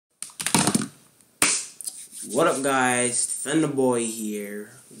What up, guys? Thunderboy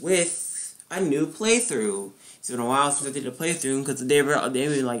here with a new playthrough. It's been a while since I did a playthrough because they were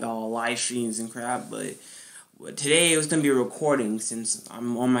like all live streams and crap, but today it was gonna be a recording since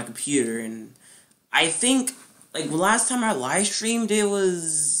I'm on my computer, and I think like the last time I live streamed it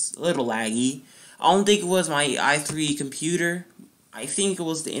was a little laggy. I don't think it was my i3 computer. I think it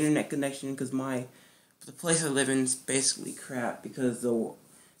was the internet connection because the place I live in is basically crap because the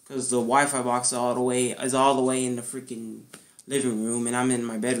Wi-Fi box is all the way in the freaking living room, and I'm in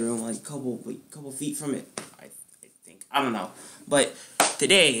my bedroom, like a couple feet from it. I think, I don't know. But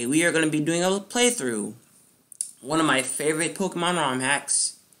today we are gonna be doing a playthrough. One of my favorite Pokemon ROM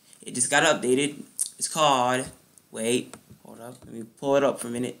hacks. It just got updated. It's called. Wait, hold up. Let me pull it up for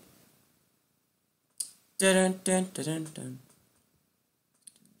a minute. Dun dun dun dun dun.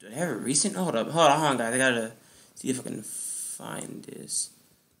 Do I have a recent? Hold on, guys. I gotta see if I can find this.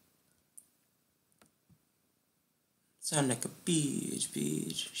 Sound like a bitch.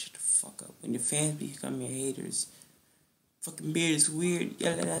 Shut the fuck up. When your fans become your haters. Fucking beard is weird,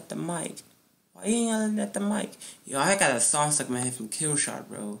 yelling at the mic. Why you ain't yelling at the mic? Yo, I got a song stuck in my head from Killshot,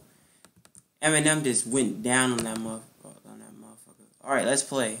 bro. Eminem just went down on that motherfucker. Alright, let's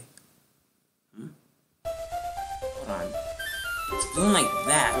play. Hold on. It's doing like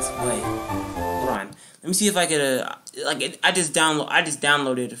that. Wait. Hold on. Let me see if I could I just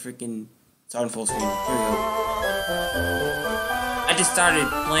downloaded a freaking. It's on full screen. Here we go. I just started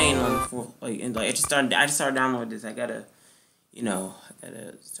playing on full, I just started downloading this. I gotta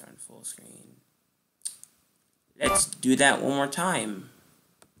start in full screen. Let's do that one more time.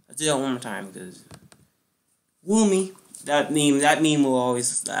 Because woo me. That meme will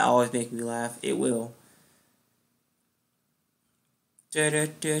always make me laugh. It will. There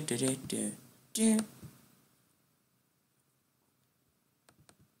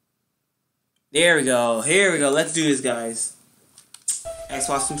we go. Here we go. Let's do this, guys.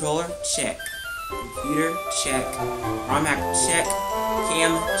 Xbox controller, check. Computer, check. ROM hack, check.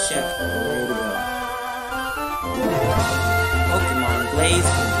 Cam, check. Ready to go. Pokemon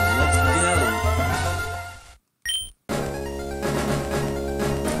Glazed. Let's go.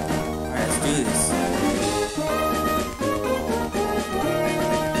 Alright, let's do this.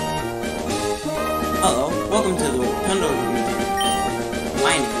 Hello, welcome to the Nintendo review.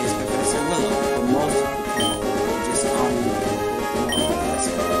 My name is Professor Willow, but most people just call me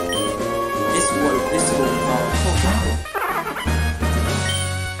Professor. This world is called Pokemon.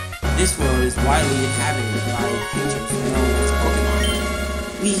 This world is widely inhabited by creatures known as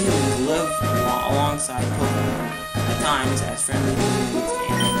Pokemon. We humans live alongside Pokemon, at times as friendly humans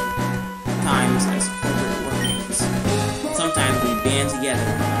and at times as corporate workmates. Sometimes we band together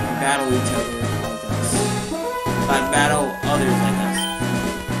and battle each other battle others like us.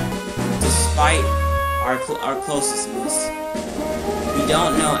 Despite our closeness, we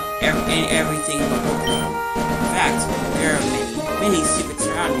don't know everything about Pokemon. In fact, there are many secrets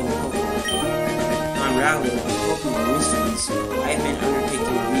surrounding Pokemon. To unravel Pokemon mysteries, I've been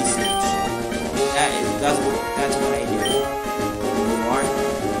undertaking research. That's what I do. You are?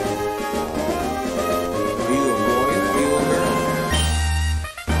 Are you a boy? Are you a girl?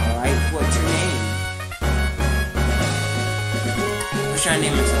 Alright, what's your name? I'm trying to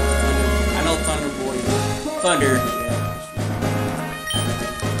name myself Thunder. I know Thunderboy. Thunder. Yeah.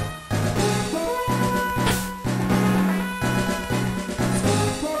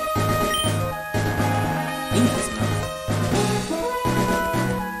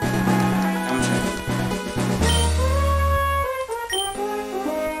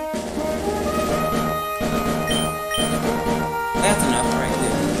 That's enough right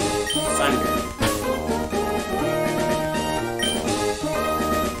there. Thunder.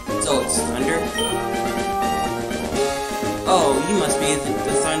 So it's Thunder? Oh, you must be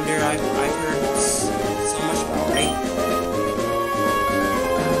the Thunder I've heard so much about, right?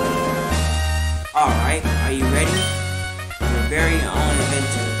 Alright, are you ready? Your very own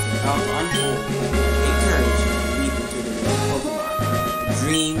adventure is about to unfold. Take courage and leap into the Pokemon. The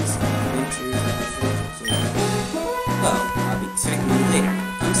dreams, adventures, and adventures. Well, I'll be expecting you later.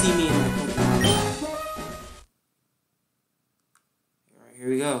 Come see me in the Pokemon lab. Alright, here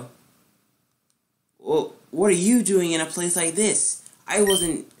we go. Well, what are you doing in a place like this? I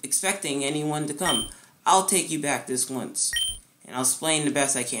wasn't expecting anyone to come. I'll take you back this once, and I'll explain the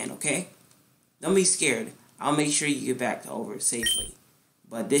best I can, okay? Don't be scared. I'll make sure you get back over safely.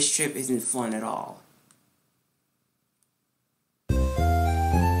 But this trip isn't fun at all.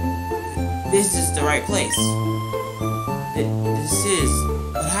 This is the right place. This is,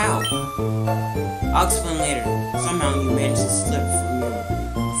 but how? I'll explain later. Somehow you managed to slip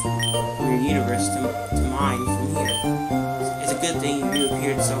from your universe to mine. mine from here. It's a good thing you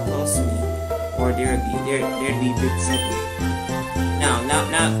appeared so close to me, or there'd be big trouble. Now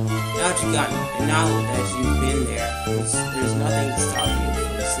that you've been there, there's nothing to stop you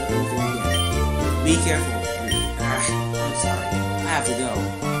from slipping through again. Be careful. I'm sorry. I have to go.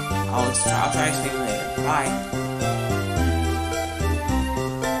 I'll try to explain later. Bye.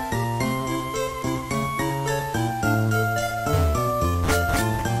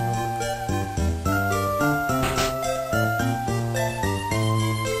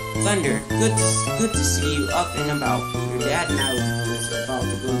 Thunder, good to see you up and about. Your dad and I was about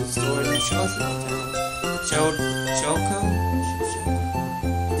to go to the store in Choco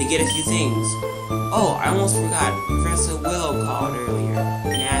to get a few things. Oh, I almost forgot. Professor Willow called earlier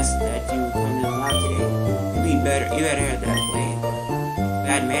and asked that you would come to the lab today. You better head that way.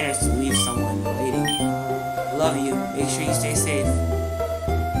 Bad manners to leave someone waiting. I love you. Make sure you stay safe.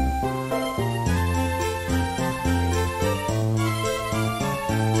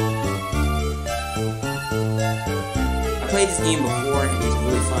 I played this game before and it's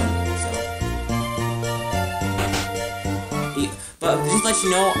really fun. But just to let you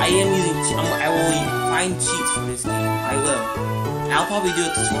know, I will find cheats for this game. I will. And I'll probably do a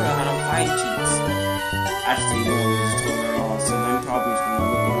tutorial on how to find cheats. Actually, don't want to do a tutorial at all, so I'm probably just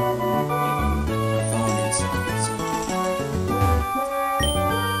gonna look it up on my phone and stuff. So.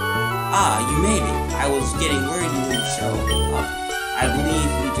 Ah, you made it. I was getting worried you wouldn't show up. I believe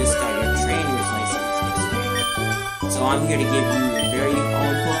you just got your trainer's license yesterday. So I'm here to give you your very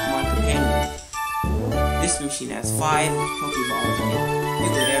own Pokemon companion. This machine has 5 Pokeballs in it.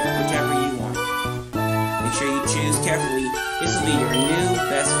 Pick whichever you want. Make sure you choose carefully. This will be your new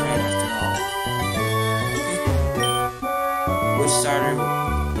best friend after all. Which starter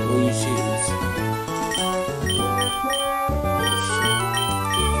will you choose?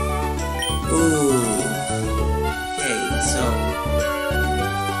 Ooh. Okay, so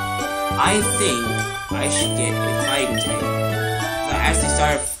I think I should get a fighting type. I actually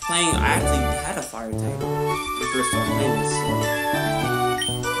started playing, I actually had a fire type when I first started playing this, so.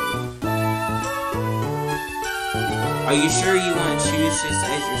 Are you sure you want to choose this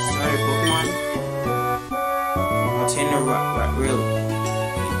as your starter Pokemon?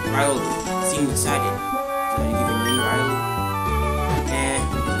 Riley seemed excited. Should I give him a name, Riley?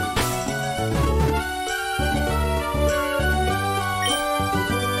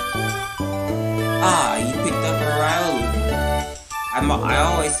 Ah, you picked up a Riley. I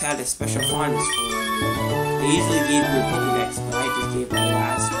always had a special fondness for Riley. I usually gave you a Pokedex, but I just gave my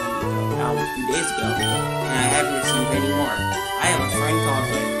last one a few days ago, and I haven't received any more. I have a friend called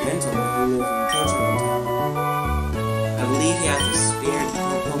Benton who lives in Totoro Town. I believe he has a spare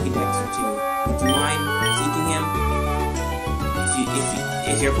Pokedex or two. Would you mind seeking him?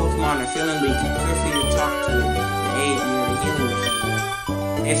 If your Pokemon are feeling weak, feel free to talk to the aid near the healing machine.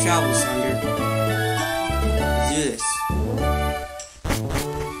 Safe travels, Thunder. Let's do this.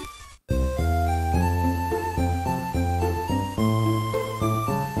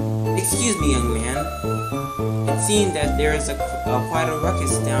 Excuse me, young man. It seemed that there is quite a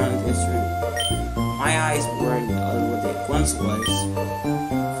ruckus down this route. My eyes weren't what they once was,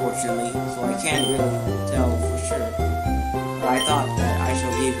 fortunately, so I can't really tell for sure. But I thought that I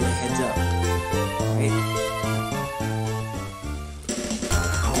shall give you a heads up, right?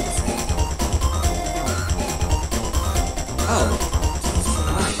 Oh,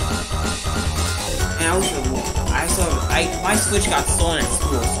 and my Switch got stolen at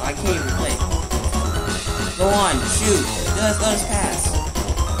school, so I can't even play. Go on, shoot. Let us pass.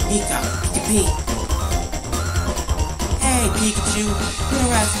 Pikachu. Hey, Pikachu. You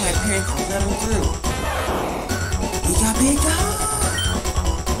harassed my parents and let them through. Pika.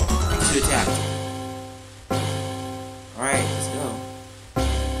 Pikachu attacked. Alright, let's go.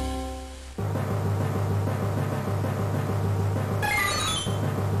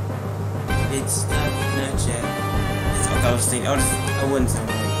 It's not yet. I wouldn't sound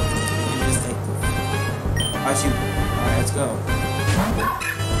right. Just like this. I'll shoot. Alright, let's go.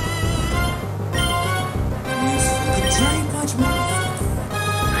 Use the Dragon Punch, motherfucker.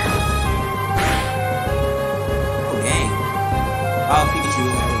 Oh, dang. Oh, Pikachu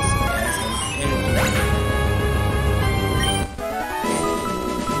has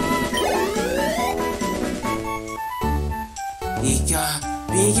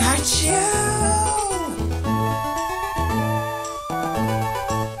Pikachu!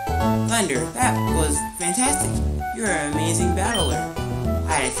 Thunder, that was fantastic. You're an amazing battler. I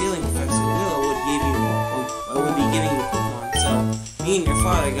had a feeling Professor Willow would be giving you Pokemon, so me and your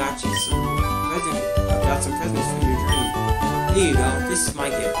father got some presents for your journey. Here you go. This is my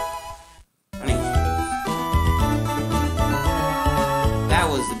gift. Honey.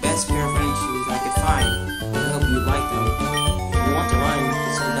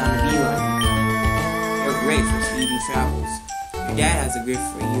 travels. Your dad has a gift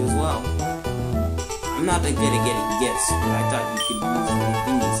for you as well. I'm not that good at getting gifts, but I thought you could use one of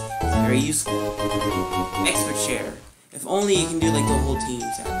these. It's very useful. Expert share. If only you can do like the whole team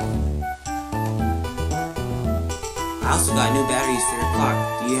sadly. I also got new batteries for your clock.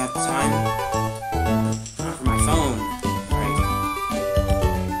 Do you have the time? Not for my phone. Alright.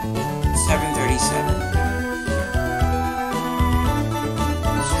 7:37.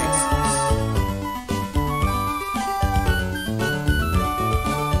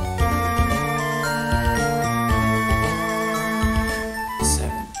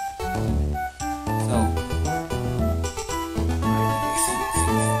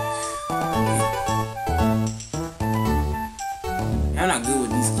 I'm not good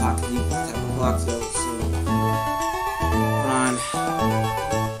with these clocks, these type of clocks though, so hold on.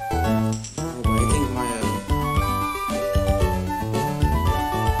 Oh, but I think my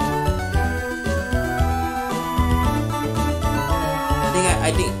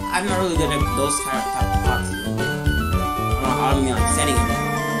I think I'm not really good at those type of clocks. I don't mean like setting them.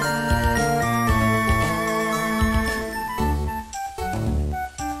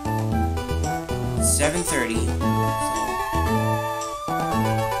 7:30.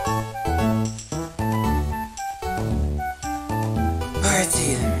 Alright,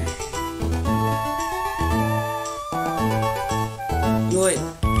 see you there. You know what?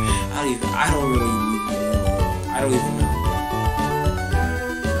 I don't really even know. I don't even know.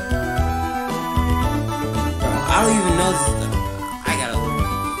 Bro, I don't even know this stuff. I gotta learn.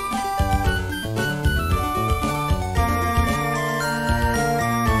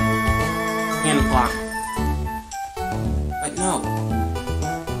 Hand clock. But no.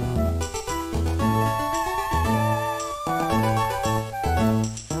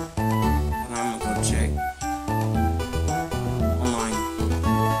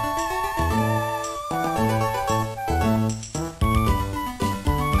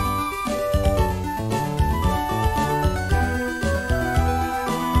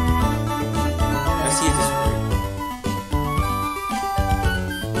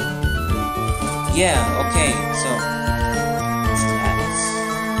 Yeah, okay, so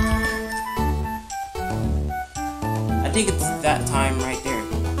I think it's that time right there.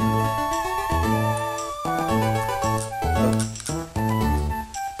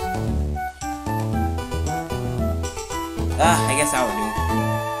 I guess I would do.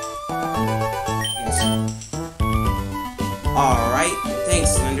 Yes. Alright, thanks,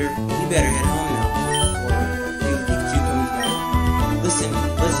 Slender. You better head home now before Pikachu comes back. Listen.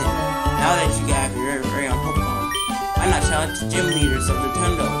 Now that you have your very own Pokemon, why not challenge the gym leaders of the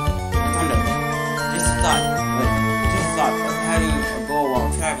Tundo? Just a thought, but having a goal while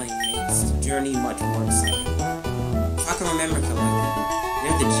traveling makes the journey much more exciting. If I can remember correctly, we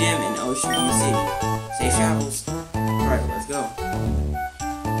have the gym in Ocean View City. Safe travels. Alright, let's go.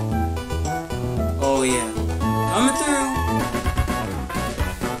 Oh yeah. Coming through!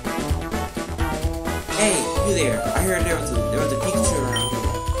 Hey, you there. I heard there was a Pikachu around.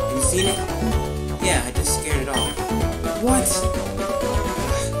 Seen it? Yeah, I just scared it off. What?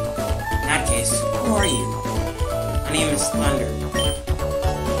 In that case, who are you? My name is Thunder.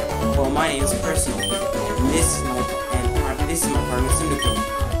 Well, my name is Percy. And this is my partner Cyndaquil.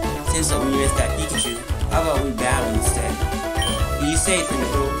 Since we missed that Pikachu, how about we battle instead? What do you say,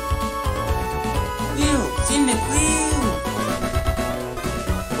 Cyndaquil? Cyndaquil!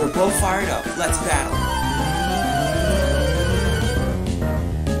 We're both fired up. Let's battle.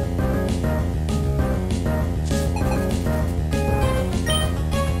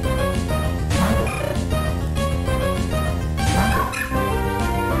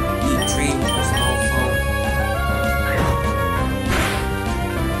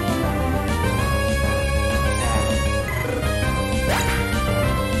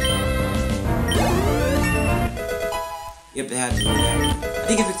 Yep, it had to be that. I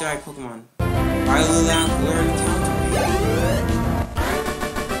think I picked the right Pokemon. Alright, learn counter.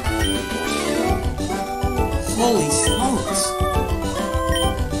 Holy smokes!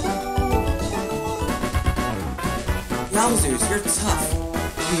 Yowzers, you're tough.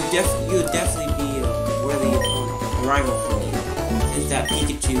 You would definitely be a worthy rival for me. Since that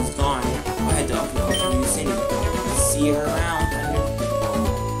Pikachu's gone, I'll head to Ocean View City. See you around, Thunder.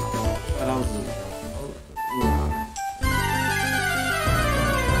 But I was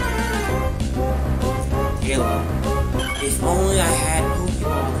if only I had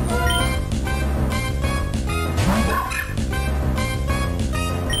Pokeball.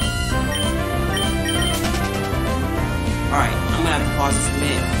 Alright, I'm gonna have to pause this a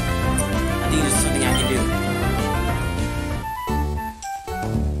minute. I think there's something I can do.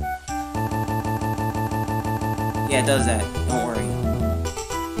 Yeah, it does that. Don't worry.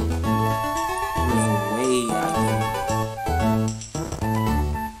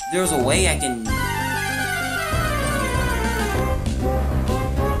 There's a way I can... No,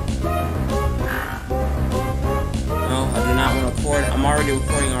 I do not want to record. I'm already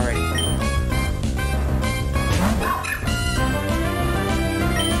recording already.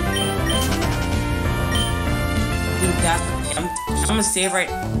 I'm gonna save right...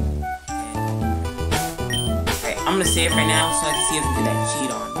 Alright, I'm gonna save right now so I can see if we can get that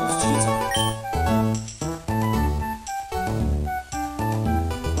cheat on. Those cheats on.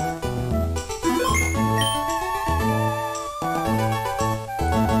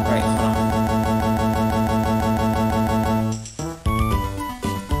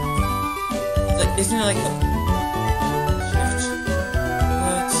 Isn't it like a shift?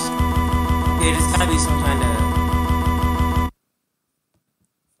 What? Okay, there's gotta be some kind of...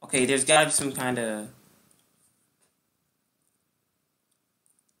 Okay, there's gotta be some kind of...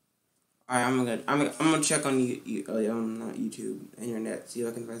 Alright, I'm gonna check on not YouTube, internet, see if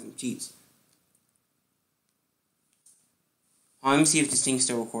I can find some cheats. Oh, let me see if this thing's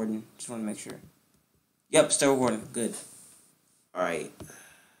still recording. Just wanna make sure. Yep, still recording. Good. Alright.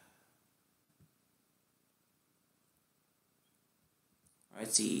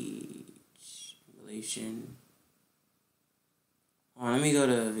 Let's see, simulation. Oh, let me go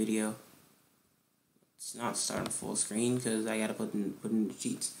to video. It's not starting full screen because I gotta put in the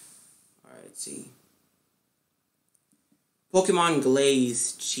cheats. All right, let's see. Pokemon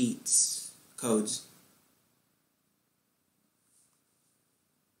Glazed cheats codes.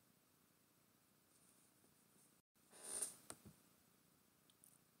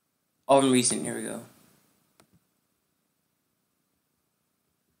 All in recent. Here we go.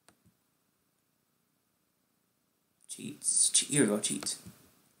 Cheats. Here we go, cheats.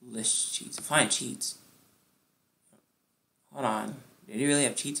 List cheats. Find cheats. Hold on. Did he really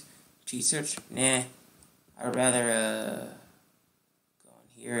have cheats? Cheat search? Nah. I would rather go on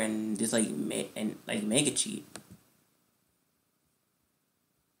here and just like make a cheat.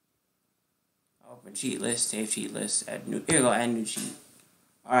 Open cheat list, save cheat list, add new. Here we go, add new cheat.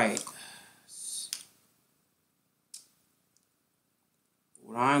 Alright.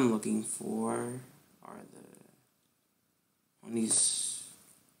 What I'm looking for are on these.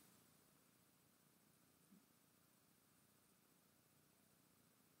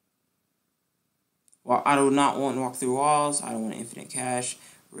 Well, I do not want to walk through walls. I don't want infinite cash.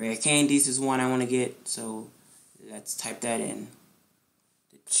 Rare candies is one I want to get, so let's type that in.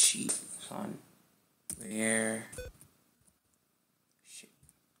 The cheat on rare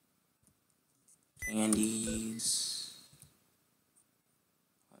candies.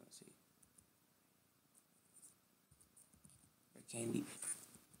 Candy.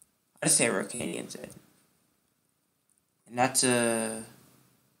 I just say rare candy instead. And that's what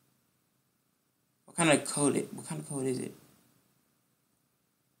kind of code is it?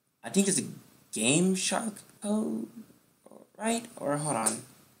 I think it's a Game Shark code, right? Or hold on.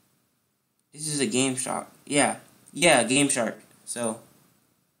 This is a Game Shark. Yeah, Game Shark. So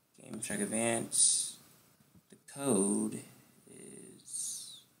Game Shark Advance. The code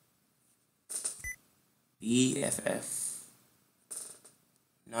is BFF.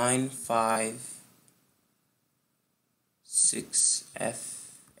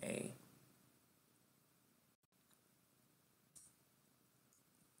 956FA.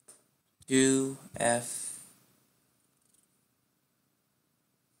 Do F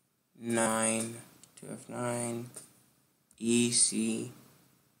 9 2F9 EC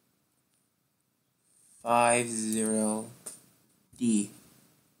 50D.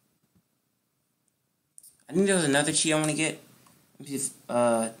 I think there was another cheat I want to get.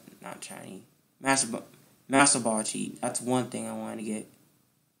 Not shiny. Master Ball cheat. That's one thing I wanted to get.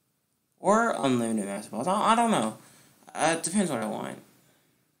 Or unlimited Master Balls. I don't know. It depends what I want.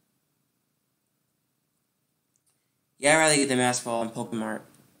 Yeah, I'd rather get the Master Ball and Pokemon.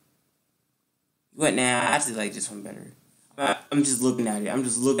 What now? I actually like this one better. I'm just looking at it. I'm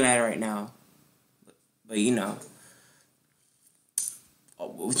just looking at it right now. But you know.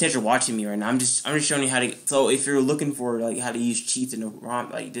 Since you're watching me right now, I'm just showing you how to. So if you're looking for like how to use cheats in a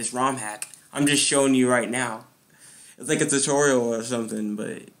ROM, like this ROM hack, I'm just showing you right now. It's like a tutorial or something,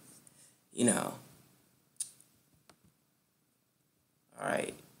 but you know. All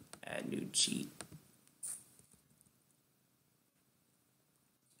right, add new cheat.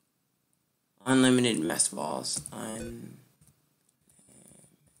 Unlimited Master Balls.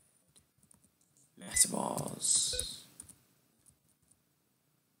 Master Balls.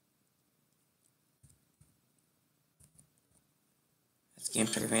 Game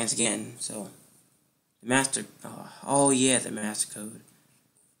Shark Advance again, so The master. Oh yeah, the master code.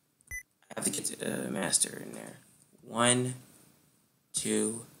 I have to get the master in there. 1,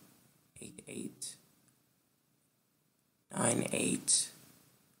 2, 8, 8, 9, 8,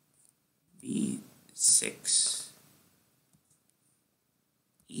 B, 6,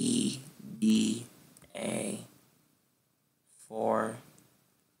 E, D, A, 4,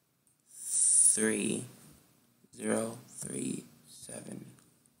 3, 0, 3, 7.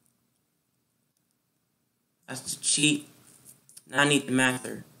 That's the cheat. Now I need the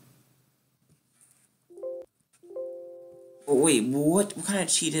master. But wait, what kind of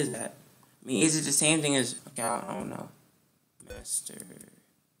cheat is that? I mean, is it the same thing as... Okay, I don't know. Master...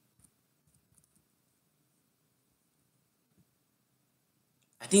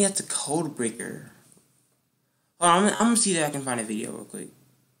 I think that's a code breaker. Hold on, I'm gonna see if I can find a video real quick.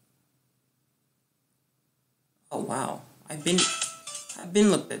 Oh wow, I've been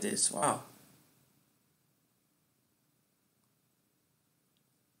looked at this. Wow.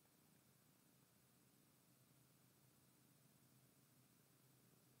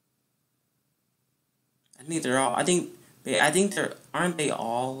 I think they're all. I think they're. Aren't they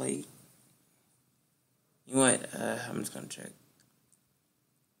all like? You know what? I'm just gonna check.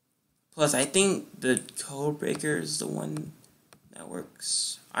 Plus, I think the code breaker is the one that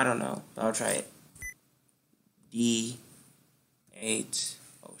works. I don't know, but I'll try it. D8.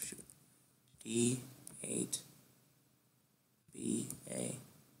 Oh shoot. D8. BA.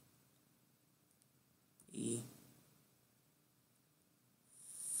 E.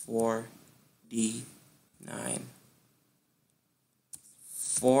 4D9.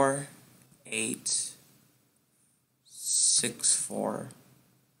 4, 8, 6, 4.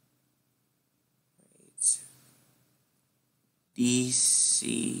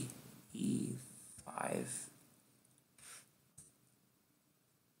 DCE5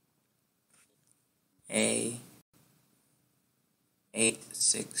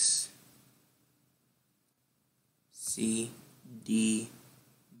 A86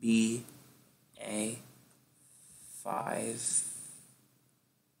 CDBA5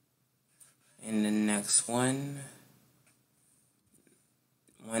 and the next one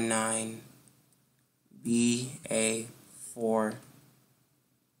 19BA4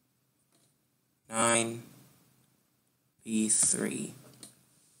 9B3.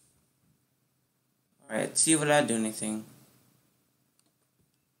 Alright, see if I do anything.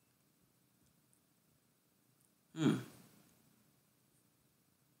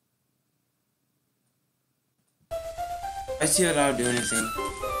 Let's see if I'll do anything.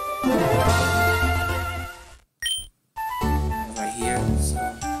 Right here, so.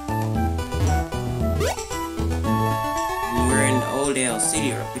 We're in Oldale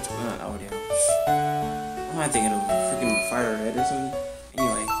City, or which one? Not Oldale. I'm not thinking of freaking Fire Red or something.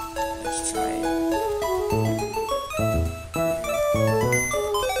 Anyway, let's try it.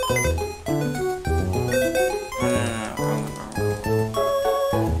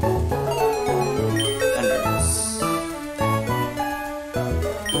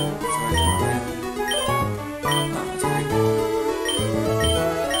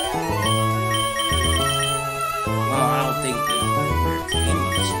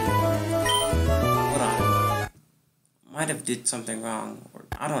 Might have did something wrong, or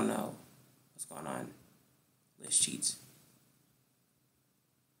I don't know what's going on. List cheats.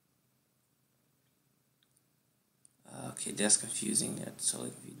 Okay, that's confusing. That's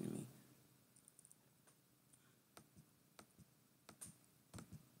totally confusing me.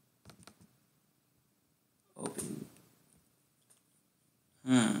 Open.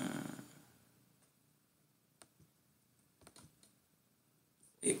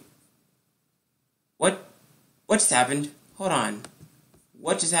 Wait. What just happened? Hold on.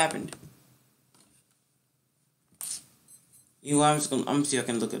 What just happened? You know what, I'm gonna see if I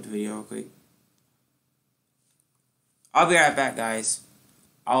can look at the video real quick. I'll be right back, guys.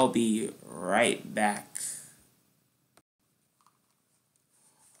 I'll be right back.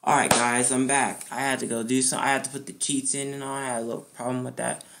 Alright, guys, I'm back. I had to go do something. I had to put the cheats in and all. I had a little problem with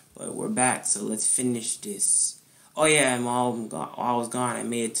that. But we're back, so let's finish this. Oh yeah, and while I was gone, I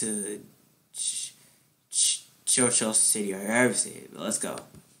made it to Churchill City, or however say it, but let's go.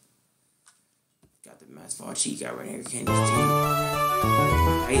 Got the basketball cheat guy right here. Can't just cheat.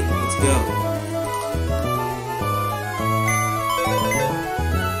 Right, let's go.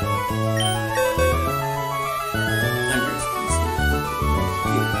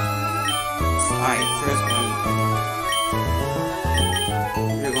 Alright, first one.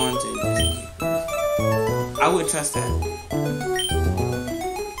 We're going to. I would trust that.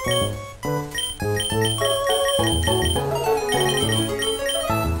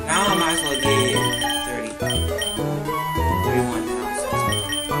 Now I might as well get 30.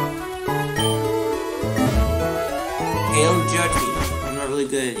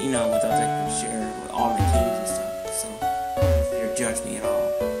 good, you know, without I could share with all my teams and stuff. So, if you judge me at all.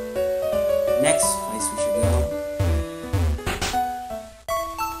 Next place we should go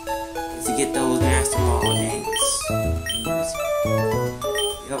is to get those master ball names.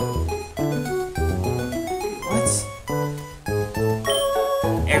 Yep. What?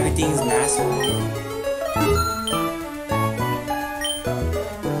 Everything's master ball.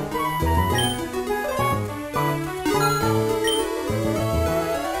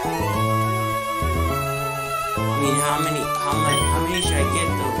 How many should I get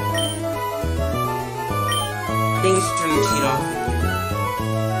though? I think I should turn the cheat off.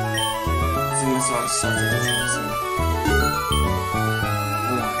 So I must have stuff that I'm trying to say.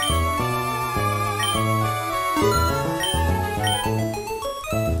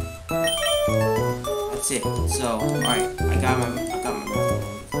 That's it. So, alright, I got my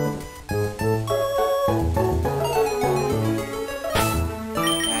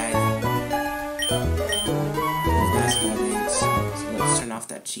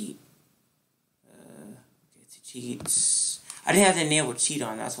that cheat. Okay, to cheats. I didn't have to enable cheat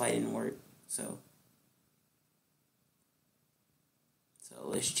on, that's why it didn't work. So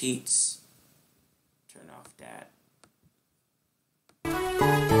list cheats. Turn off that.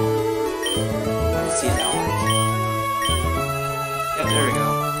 Let's see if that works. Yep, there we go.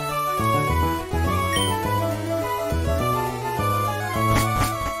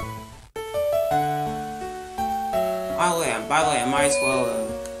 By the way, I might as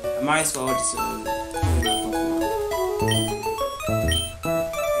well just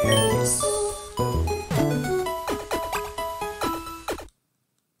here it is.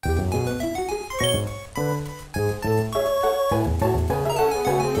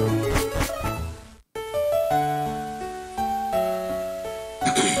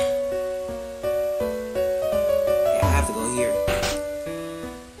 Yeah, I have to go here.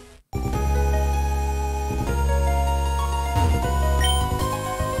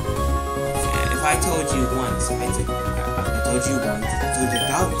 I told you once, I told you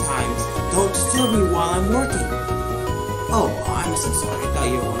 1,000 times, don't disturb me while I'm working. Oh, I'm so sorry. I thought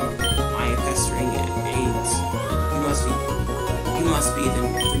you were one of my pestering aides. You must be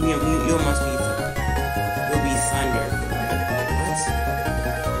Thunder. What?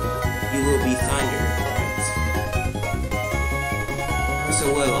 You will be Thunder, correct? So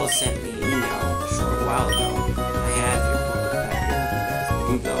Willow sent me an email a short while ago. I have your code.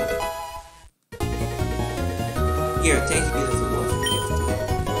 Here you go. Here, take it as a welcome gift.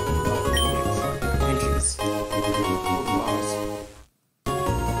 Entrance.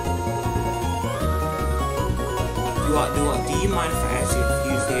 Do you mind if I ask you a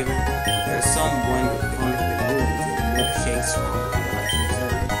huge favor? There are some wonderful rules in milkshake swamp that I like to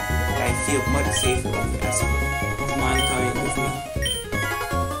observe, but I feel much safer with the escort. Do you mind coming with me?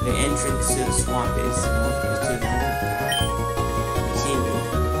 The entrance to the swamp is to the north path. You see me?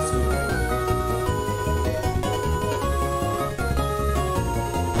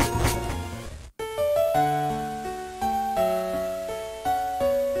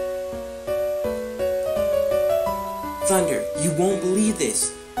 Thunder, you won't believe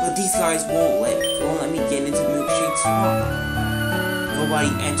this, but these guys won't let me get into Milkshake Swamp. Nobody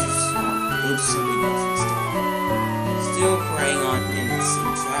enters Swamp, they just simply doesn't stop. Still preying on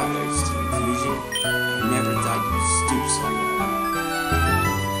innocent travelers to confusion, I never thought you'd stoop so low.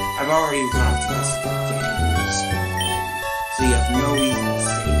 I've already run off the rest of the gang, so you have no reason to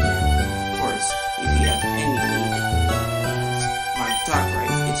stay here. Of course, if you have any need, my dark right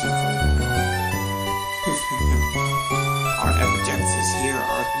is itching for you. Our objectives here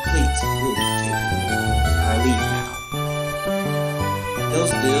are complete. We'll be taking our leave now.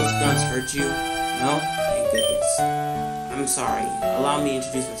 Those guns hurt you? No? Thank goodness. I'm sorry. Allow me to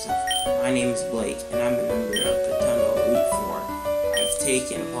introduce myself. My name is Blake, and I'm a member of the Tunnel Elite 4. I've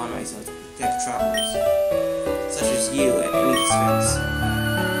taken upon myself to protect travelers, such as you, at any expense.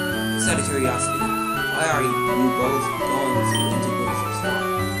 Just out of curiosity, why are you both going into Glazed Swamp?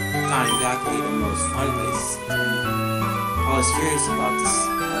 Not exactly the most fun place to be. I was curious about this.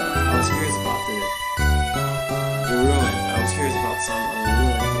 I was curious about the ruin. I was curious about some of the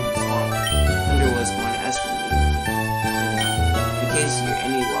ruin in the swamp. Thunder was going to escort me. In case you're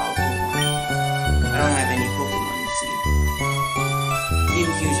any wild Pokemon. I don't have any Pokemon, you see. Team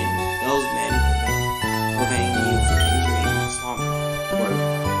Fusion, those men preventing you from entering the swamp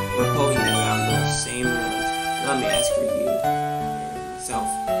were poking around those same ruins. Let me ask for you yourself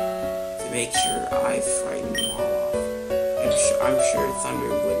to make sure I frighten them all off. I'm sure Thunder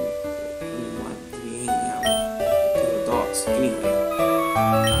wouldn't want to be hanging out with two adults anyway.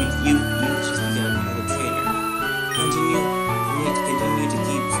 You just become a trainer. You need to continue to keep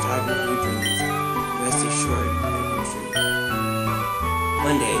short.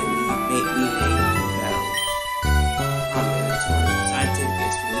 One day we made battle. Scientific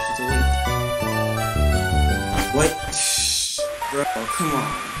explanations await. What? Bro, come on.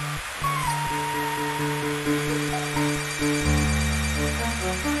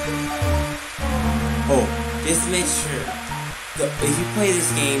 Oh, just to make sure, if you play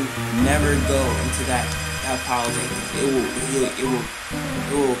this game, never go into that pile of things. It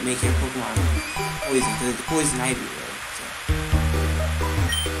will make your Pokemon poison, because it's poison ivy, right? So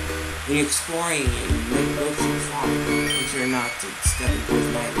when you're exploring and you go to the farm, make sure not to step in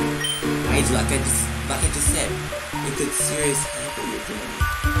poison ivy. Like I just said, it could seriously hamper your journey.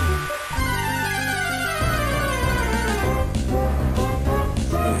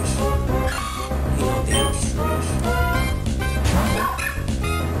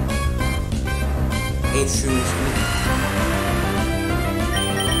 Extremely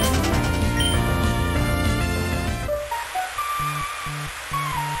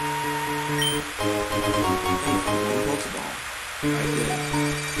Pokeball. Right there.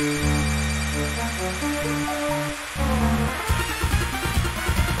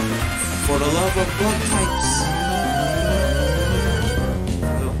 For the love of blood types.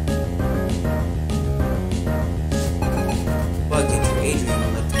 But get your Adrian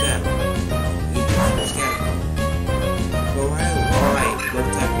and let the battle. Alright, what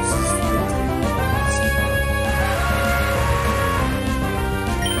type is this?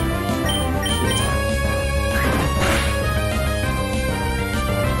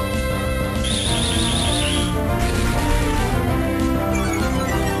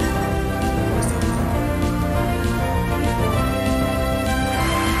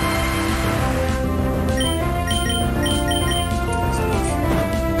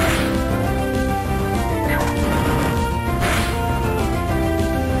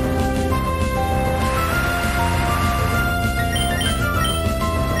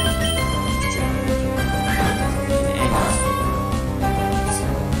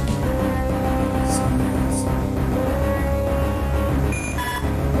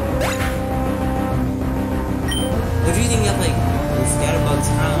 What do you think of, like, the Scatterbugs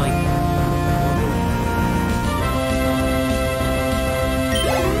kind of like...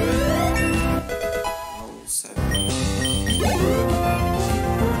 Oh, 7.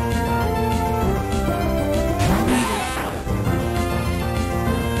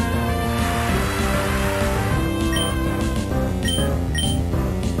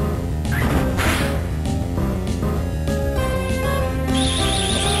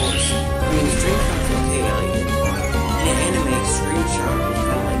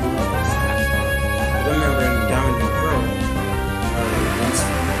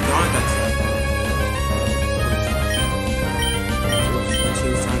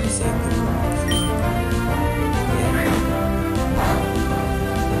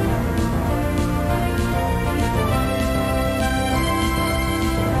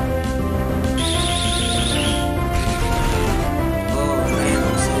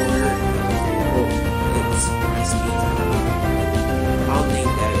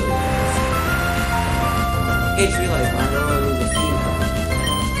 I just realized my girl was a female.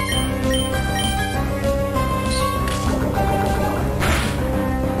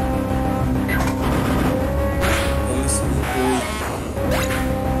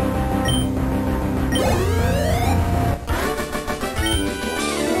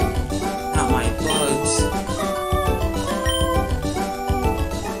 Not my bugs.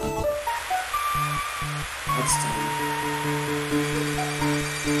 That's done.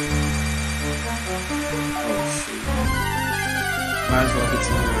 Might as well get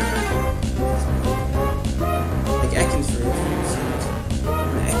some more. Like Ekans for instance.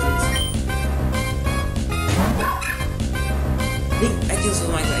 I think Ekans was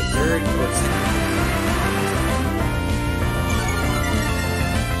like third or second.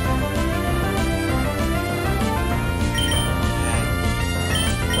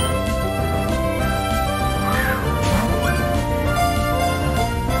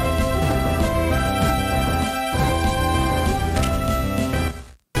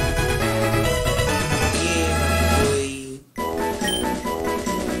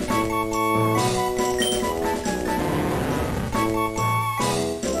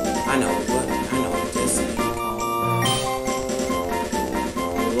 I know this thing called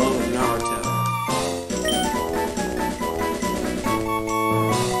The Love of Naruto.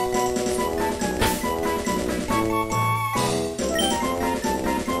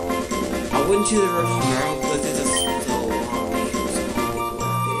 I wouldn't choose the Road to Tomorrow because it's a so long name, so I'll make it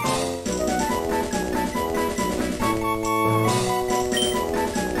worth it.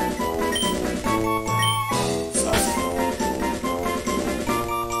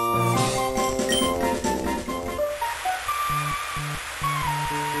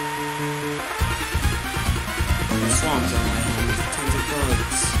 swamps on my home with tons of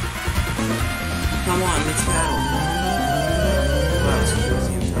bugs. Come on, let's battle. Wow, it's the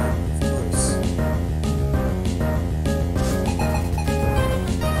same time, of course.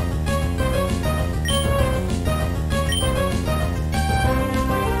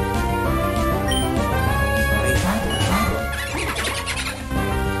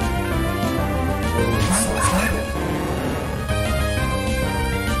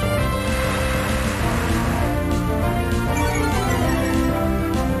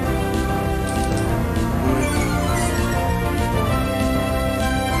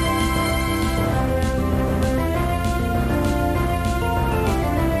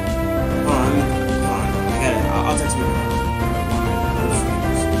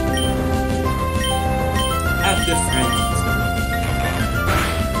 Good friends.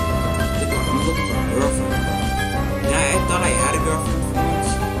 I'm looking for a girlfriend. Yeah, I thought I had a girlfriend once.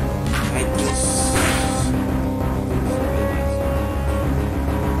 I just...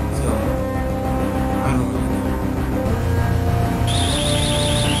 So, I don't really know.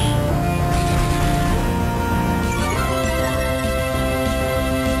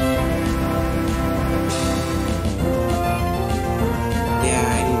 Yeah,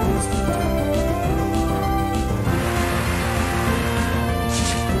 I need to listen to that.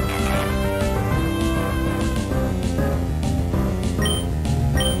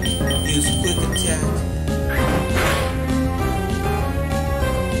 Use quick attack.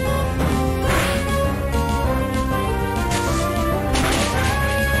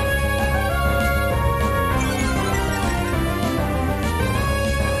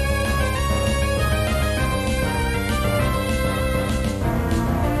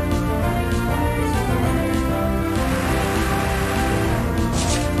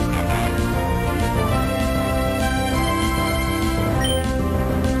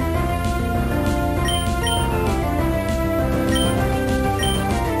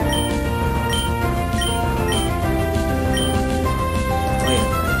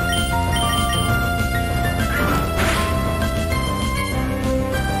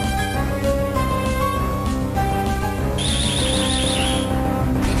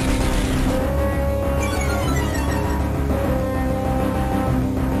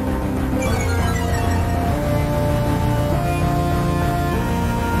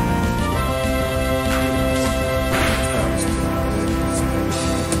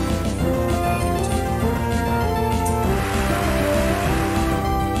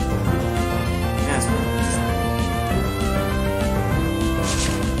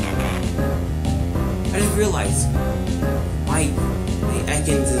 Realize my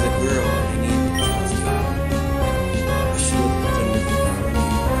Ekans is a girl and I named her Sasuke. I should have done it for a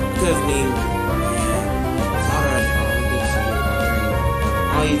name. Could have named her, and Sakura,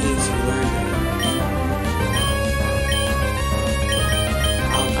 all you think she learned that.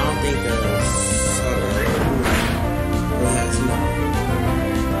 I don't think Sakura really has no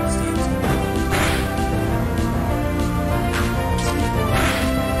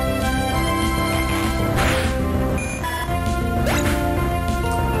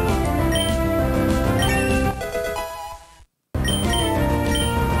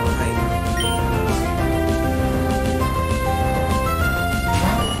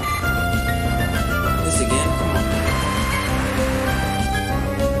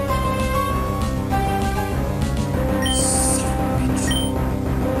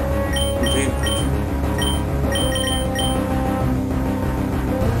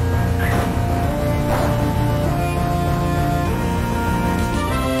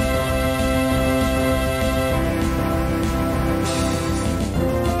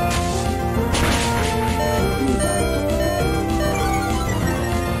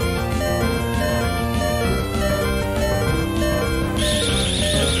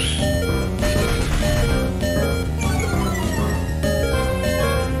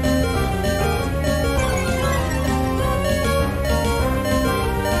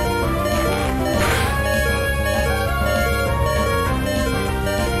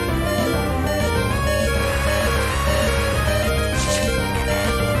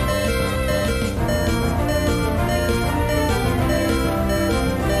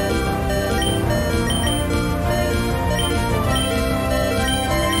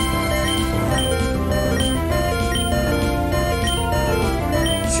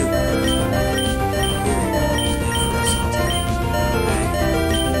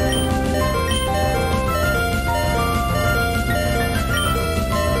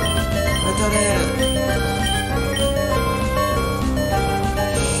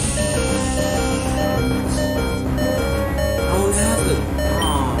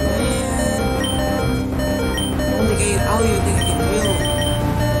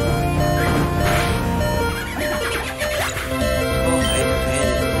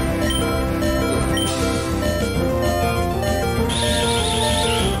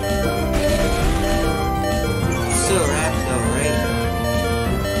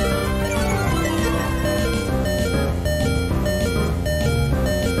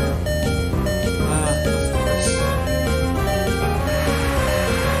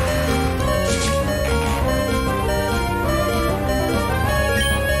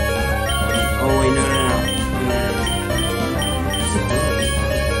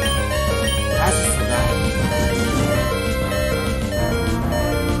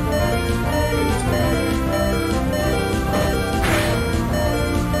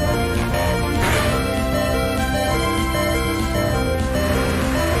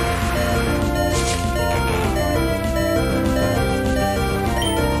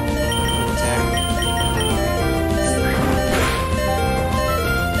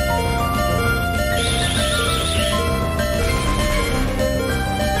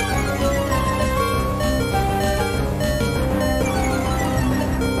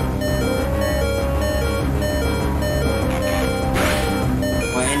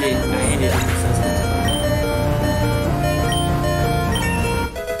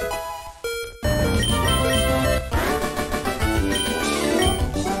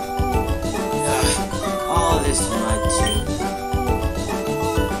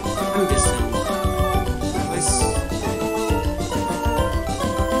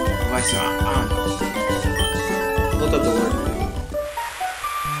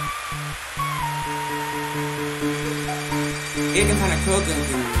It can find a cooking.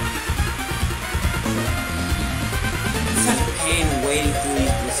 It's such a pain waiting through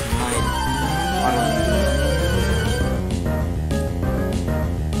this mud.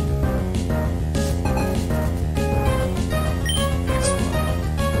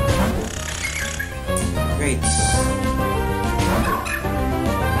 Great.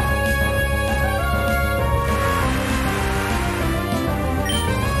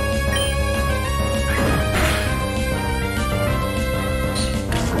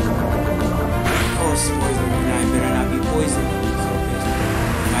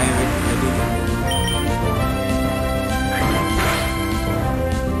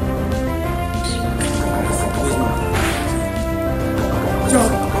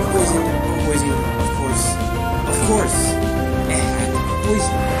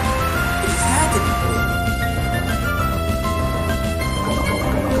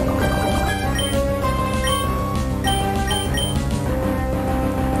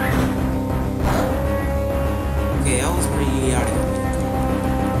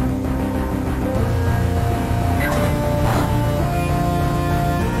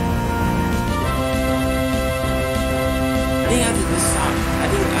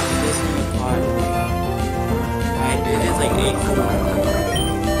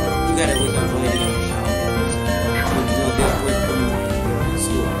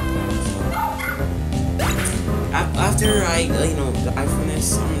 After I, die from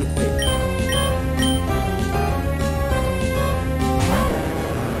this, I'm gonna quit.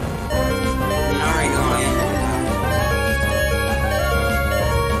 And I already know I am gonna die.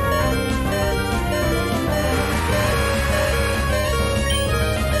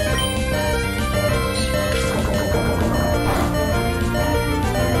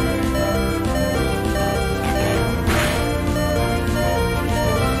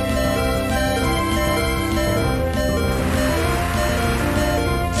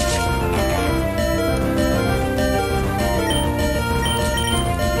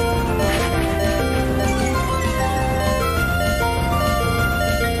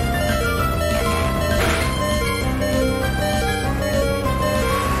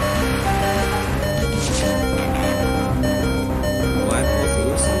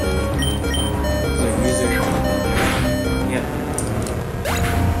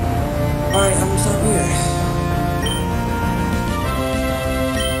 Alright, I'm gonna stop here.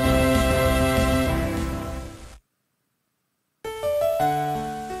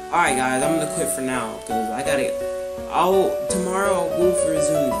 Alright guys, I'm gonna quit for now, because tomorrow I'll go for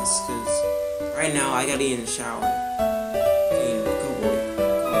resume this, because right now I gotta get in the shower. I'm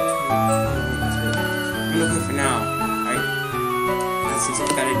gonna quit for now, alright? That's some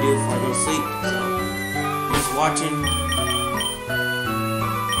stuff I gotta do before I go to sleep, so thanks for watching.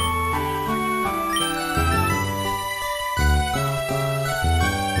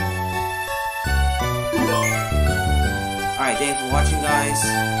 Alright, thanks for watching, guys.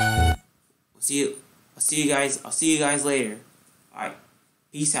 I'll see you guys later. Alright,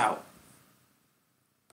 peace out.